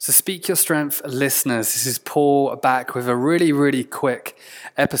So Speak Your Strength listeners, this is Paul back with a really quick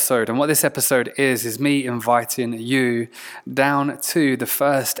episode. And what this episode is me inviting you down to the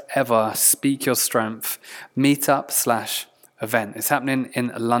first ever Speak Your Strength meetup/event. It's happening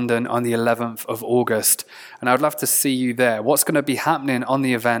in London on the 11th of August. And I would love to see you there. What's going to be happening on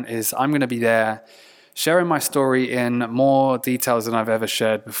the event is I'm going to be there sharing my story in more details than I've ever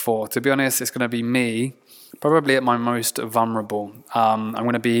shared before. To be honest, it's going to be me probably at my most vulnerable. I'm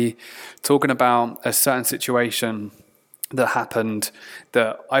going to be talking about a certain situation that happened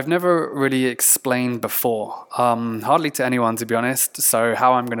that I've never really explained before, hardly to anyone, to be honest. So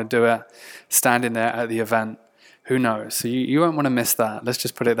how I'm going to do it, standing there at the event, who knows? So you won't want to miss that. Let's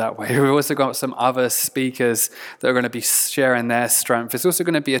just put it that way. We've also got some other speakers that are going to be sharing their strength. It's also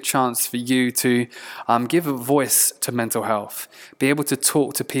going to be a chance for you to give a voice to mental health, be able to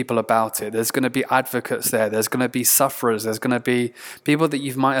talk to people about it. There's going to be advocates there. There's going to be sufferers. There's going to be people that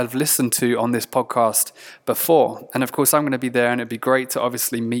you might have listened to on this podcast before. And of course, I'm going to be there, and it'd be great to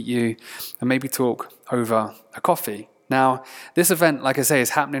obviously meet you and maybe talk over a coffee. Now, this event, like I say, is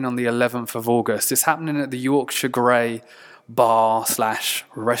happening on the 11th of August. It's happening at the Yorkshire Grey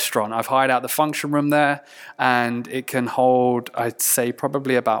bar/restaurant. I've hired out the function room there, and it can hold, I'd say,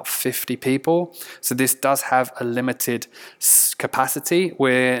 probably about 50 people. So this does have a limited capacity.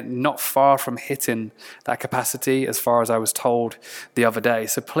 We're not far from hitting that capacity, as far as I was told the other day.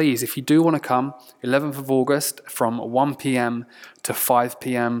 So please, if you do want to come, 11th of August from 1 p.m. to 5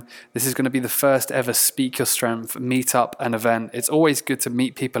 p.m. This is going to be the first ever Speak Your Strength meetup and event. It's always good to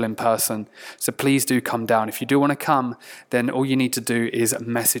meet people in person, so please do come down. If you do want to come, then all you need to do is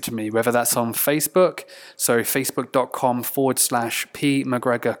message me, whether that's on Facebook, so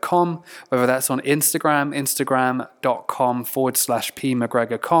facebook.com/pmcgregor.com, whether that's on Instagram,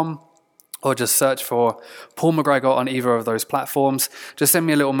 instagram.com/pmcgregor.com, or just search for Paul McGregor on either of those platforms. Just send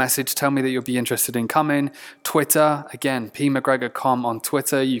me a little message, tell me that you'll be interested in coming. Twitter, again, pmcgregor.com on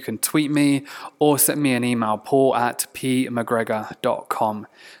Twitter. You can tweet me or send me an email, paul@pmcgregor.com.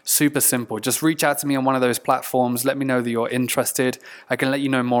 Super simple. Just reach out to me on one of those platforms. Let me know that you're interested. I can let you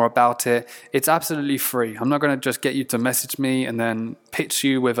know more about it. It's absolutely free. I'm not going to just get you to message me and then pitch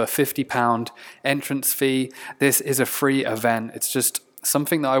you with a £50 entrance fee. This is a free event. It's just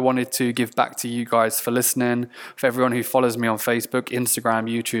something that I wanted to give back to you guys for listening, for everyone who follows me on Facebook, Instagram,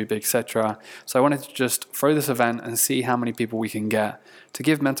 YouTube, etc. So I wanted to just throw this event and see how many people we can get to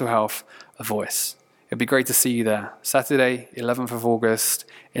give mental health a voice. It'd be great to see you there. Saturday, 11th of August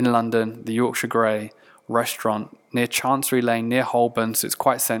in London, the Yorkshire Grey restaurant near Chancery Lane, near Holborn. So it's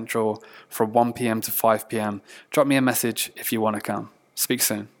quite central, from 1 p.m. to 5 p.m. Drop me a message if you want to come. Speak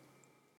soon.